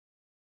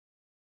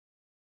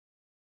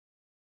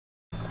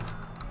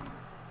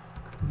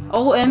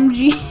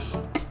OMG.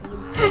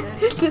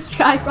 This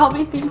guy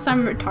probably thinks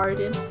I'm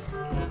retarded.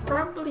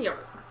 Probably are.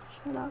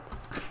 Shut up.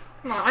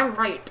 No, I'm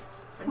right.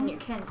 And you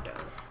can't do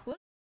it.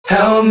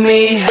 Help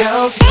me,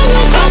 help.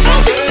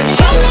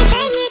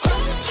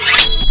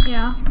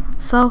 Yeah,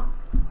 so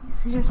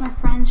this is just my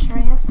friend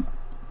Shreyas,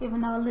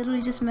 even though I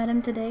literally just met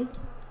him today.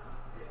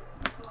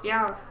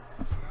 Yeah.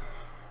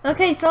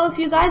 Okay, so if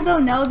you guys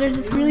don't know, there's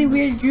this really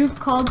weird group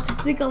called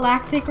the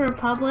Galactic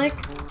Republic.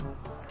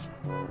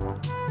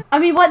 I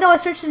mean, what? No, I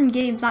searched it in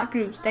games, not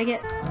groups. Dang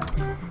it.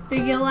 The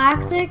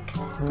Galactic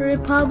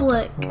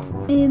Republic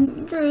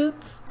in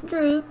groups.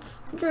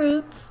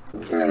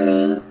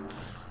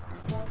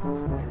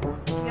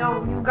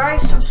 Yo, you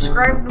guys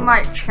subscribe to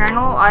my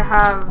channel. I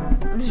have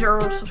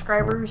 0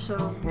 subscribers,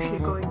 so you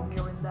should go and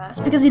join that. It's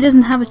because he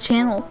doesn't have a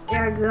channel.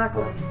 Yeah,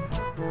 exactly.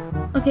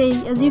 Okay,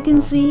 as you can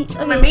see,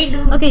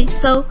 okay,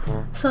 so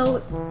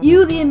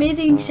you, the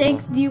amazing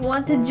Shanks, do you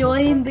want to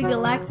join the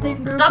Galactic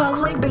Stop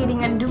Republic?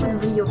 clickbaiting and do the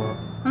video.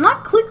 I'm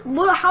not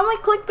how am I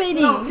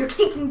clickbaiting? No, you're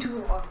taking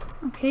too long.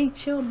 Okay,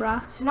 chill,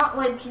 bruh. It's not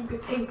like you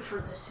get paid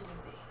for this.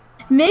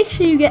 Make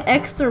sure you get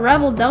extra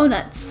Rebel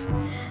Donuts.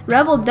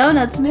 Rebel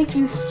Donuts make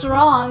you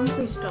strong.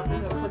 Please stop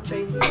being a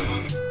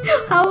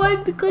clickbait. How am I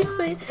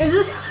clickbait? Is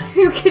this how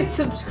you get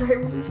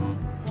subscribers?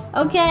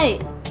 Okay,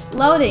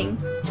 loading.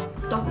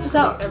 Don't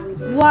So, say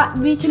everything. what?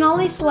 We can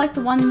only select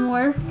one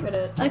more.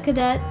 Cadet. A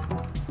cadet.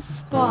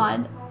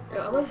 Spawn.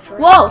 Yeah, I like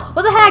trying. Whoa!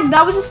 What the heck?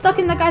 That was just stuck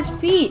in that guy's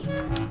feet.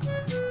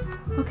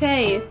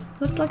 Okay,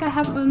 looks like I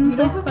have a You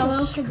don't have fellow.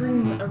 to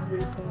scream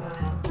everything that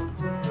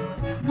happens.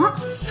 I'm not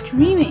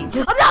screaming.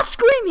 I'm not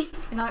screaming.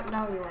 Now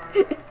you are.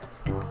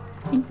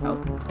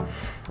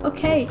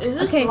 Okay. Is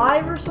this okay.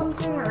 live or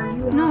something, or do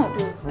you No. have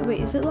to?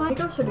 Wait, is it live? Make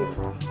us a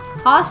different.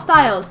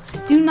 Hostiles.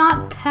 Do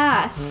not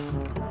pass.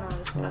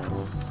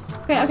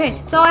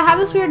 Okay. So I have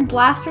this weird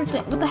blaster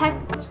thing. What the heck?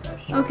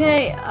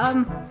 Okay.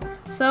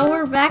 So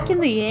we're back in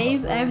the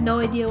game. I have no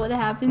idea what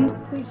happened.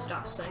 Please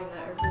stop saying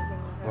that everything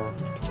that happened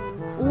to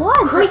you.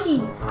 What?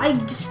 Crikey! I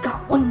just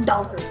got $1.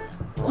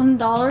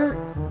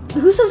 $1?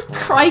 Who says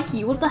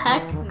crikey? What the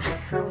heck?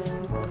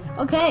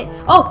 Okay.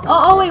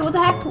 Oh, wait, what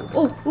the heck?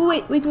 Oh,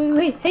 wait.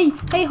 Hey,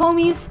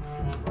 homies.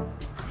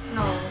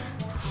 No.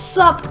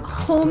 Sup,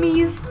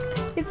 homies?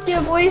 It's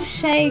your boy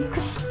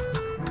Shanks.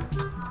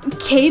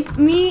 Cape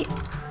me.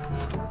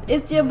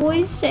 It's your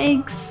boy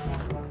Shanks.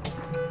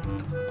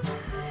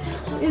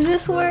 Is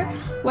this where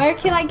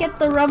can I get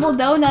the Rebel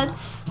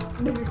Donuts?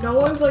 Dude, no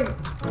one's like.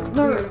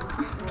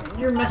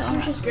 Your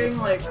message is getting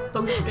like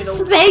posted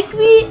over. Spank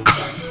me.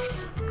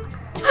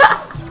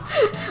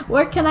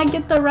 Where can I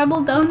get the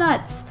Rebel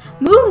Donuts?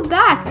 Move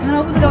back and then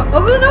open the door.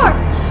 Open the door!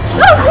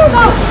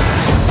 No!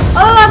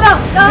 Oh no!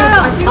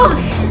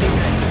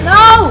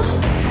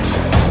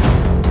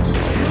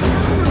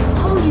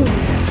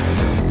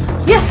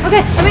 Yes!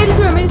 Okay, I made it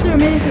through.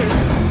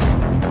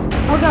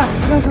 Oh god.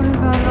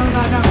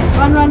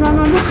 Run.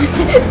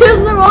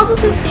 They're all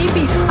just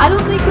escaping. I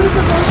don't think we're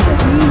supposed to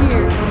be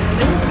here.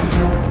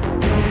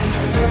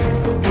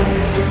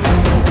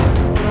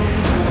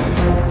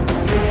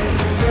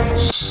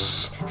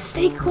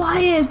 Stay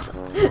quiet.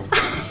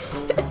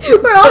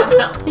 We're all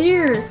just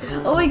here.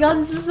 Oh my god,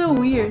 this is so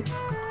weird.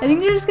 I think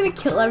they're just gonna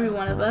kill every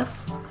one of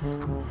us.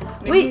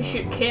 Maybe Wait. you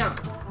should camp.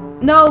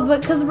 No,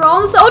 but because we're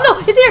all in the. Oh no,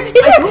 it's here.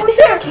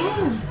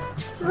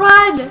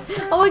 Run.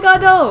 Oh my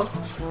god, no.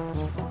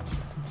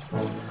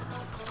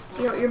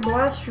 Yo, your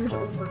blaster's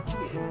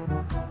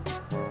overheating.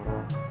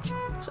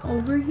 It's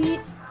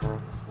overheat?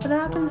 What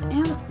happened?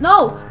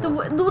 No!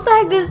 What the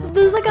heck?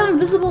 There's like an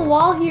invisible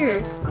wall here.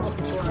 It's called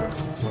glass.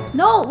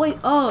 No, wait.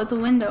 Oh, it's a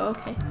window.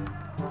 Okay.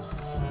 You're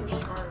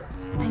smart.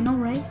 I know,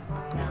 right?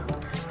 Yeah.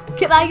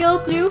 Can I go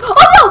through?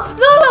 Oh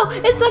no!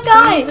 It's the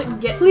guy!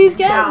 Please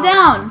get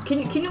down.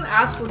 Can you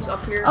ask what's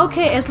up here?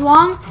 Okay, as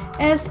long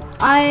as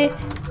I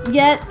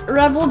get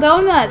Rebel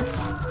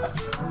Donuts.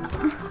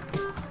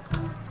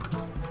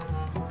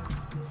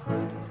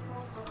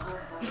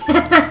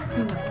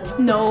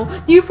 No.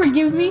 Do you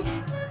forgive me?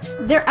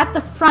 They're at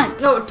the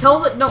front. No,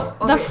 tell it. No.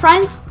 Okay. The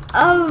front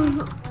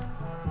of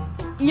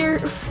your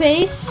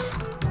face.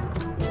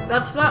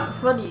 That's not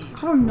funny.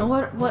 I don't know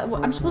what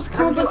I'm supposed to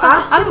come up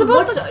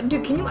with.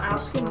 Dude, can you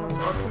ask him what's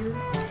up here?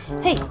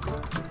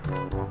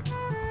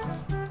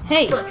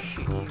 Hey. I'm gonna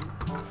shoot you.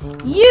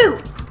 You.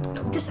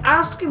 No, just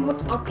ask him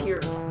what's up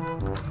here.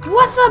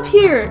 What's up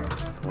here?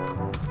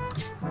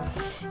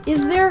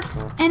 Is there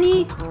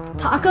any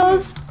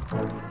tacos?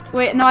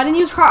 Wait, no, I didn't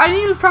use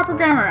proper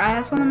grammar.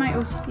 That's one of my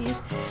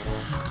OCDs.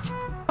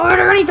 Are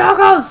there any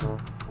tacos?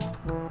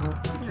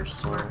 You're a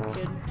smart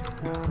kid.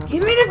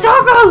 Give me the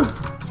tacos.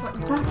 What,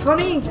 not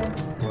funny.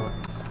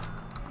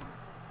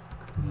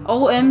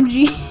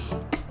 OMG.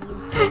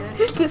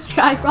 This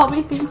guy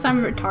probably thinks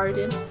I'm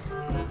retarded.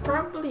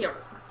 Probably are.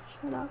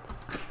 Shut up.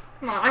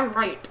 No, I'm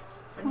right.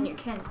 And you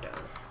can't do it.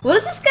 What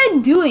is this guy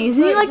doing?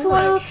 Isn't he like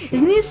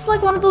isn't he just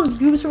like one of those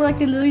groups where like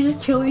they literally just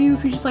kill you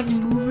if you just like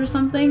move or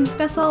something? This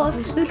guy's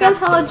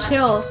hella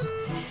chill.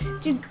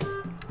 Dude,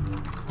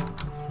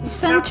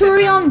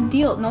 Centurion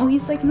deal. No,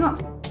 he's like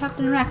not.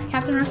 Captain Rex.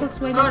 Captain Rex looks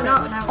way different.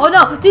 Oh no! Oh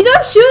no! Dude,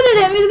 don't shoot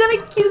at him.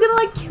 He's gonna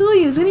like kill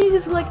you. He's gonna use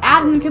his like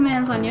admin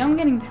commands on you. I'm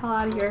getting the hell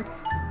out of here.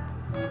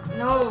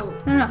 No.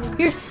 No.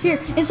 Here.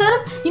 Instead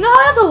of, you know how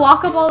I have to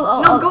walk up all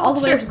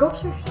the way. Go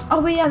upstairs. Oh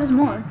wait, yeah, there's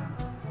more.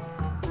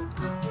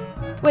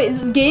 Wait,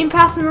 is Game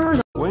Pass members?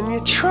 When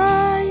you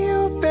try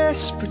your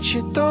best but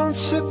you don't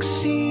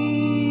succeed,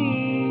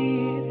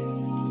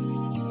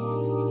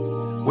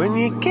 when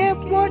you get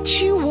what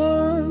you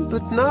want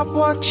but not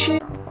what you...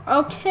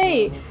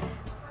 Okay.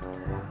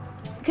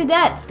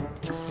 Cadet,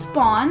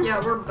 spawn. Yeah,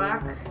 we're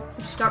back.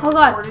 We stopped Oh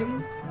god.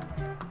 recording.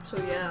 So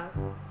yeah.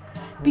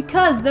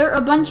 Because they're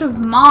a bunch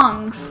of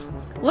mongs.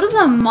 What is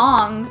a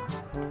mong?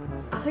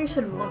 I think you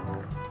said monk.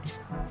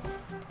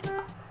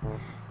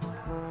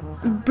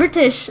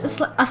 British,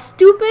 a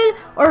stupid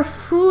or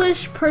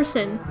foolish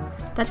person.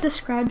 That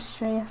describes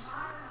Shreyas.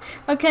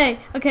 Okay.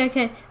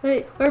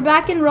 Wait, we're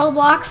back in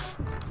Roblox.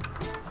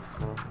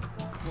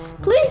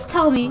 Please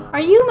tell me,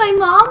 are you my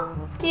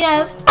mom?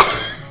 Yes.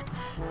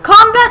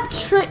 Combat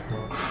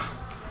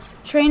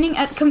training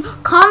at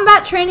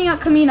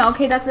Camino.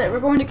 Okay, that's it. We're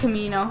going to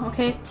Camino.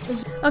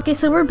 Okay,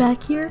 so we're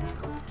back here.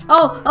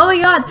 Oh my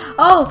god.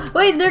 Oh,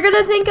 wait, they're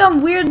gonna think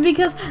I'm weird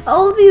because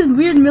all of these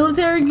weird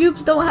military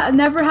groups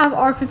never have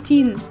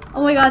R15.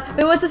 Oh my god.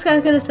 Wait, what's this guy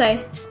gonna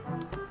say?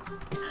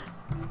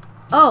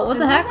 Oh, what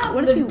the heck?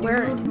 What is he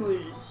wearing? Who was,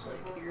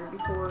 like, here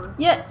before?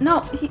 Yeah,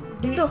 no.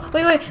 No.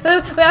 Wait.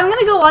 I'm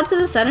gonna go onto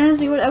the center and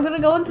see what. I'm gonna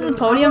go into the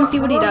podium and see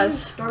what he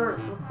does. Start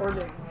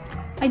recording.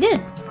 I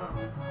did.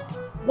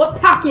 What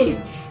package?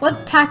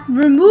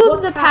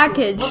 Remove the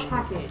package. What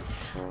package?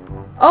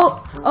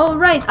 Oh,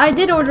 right. I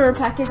did order a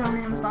package on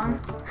Amazon.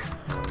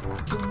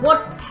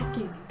 What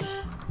package?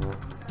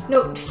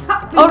 No,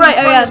 stop. Oh, right.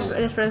 Oh, yeah.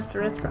 It's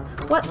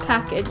what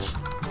package?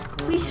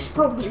 Please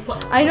tell me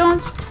what. I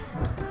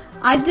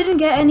didn't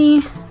get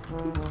any.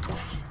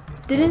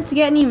 Didn't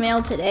get any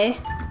mail today.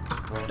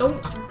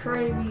 Don't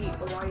try to be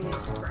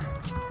alliance crap.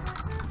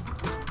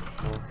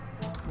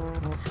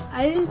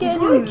 I didn't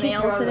get any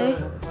mail today.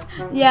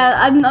 Yeah,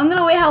 I'm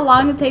gonna wait how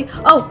long it takes.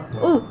 Oh.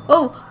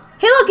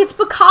 Hey, look, it's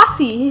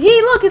Picasso.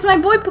 Hey, look, it's my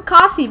boy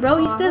Picasso, bro.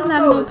 He still doesn't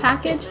have no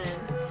package.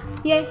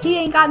 Yeah, he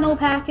ain't got no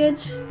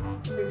package.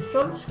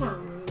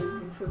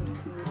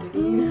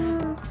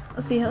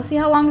 Let's see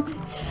how long it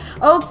takes.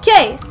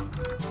 Okay.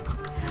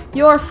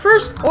 Your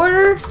first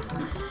order.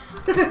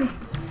 You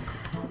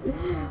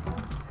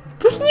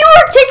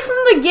were kicked from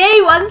the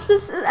game.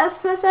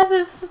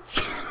 Unspecified.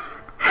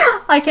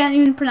 I can't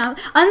even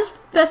pronounce.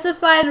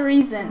 Unspecified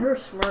reason. You're a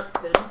smart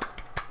kid.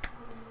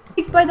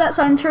 By that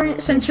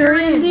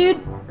Centurion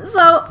dude.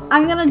 So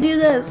I'm gonna do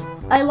this.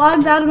 I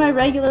logged out of my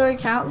regular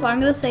account, so I'm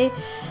gonna say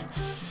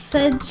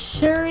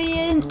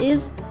Centurion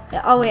is.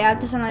 Oh wait, I have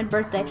to send my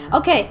birthday.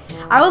 Okay,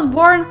 I was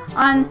born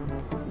on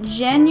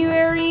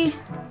January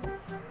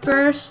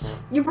 1st.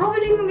 You probably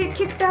didn't even get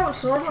kicked out,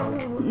 so I don't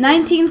know.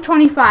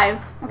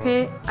 1925.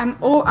 Okay,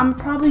 I'm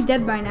probably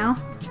dead by now.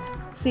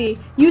 Let's see,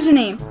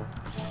 username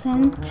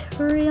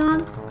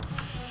Centurion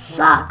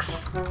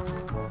sucks.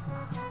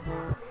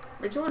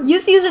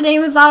 This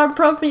username is not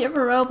appropriate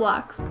for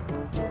Roblox.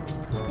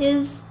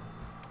 Is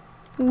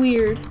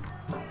weird.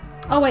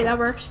 Oh wait, that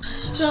works.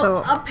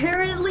 So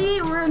apparently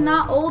we're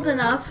not old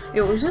enough.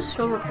 Was this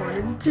still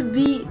recorded? To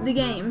beat the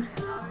game.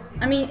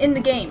 I mean, in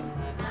the game.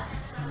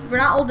 We're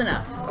not old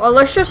enough. Well,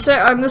 let's just say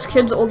I'm this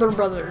kid's older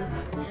brother.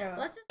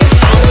 Yeah.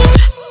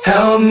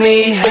 Help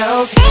me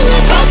help.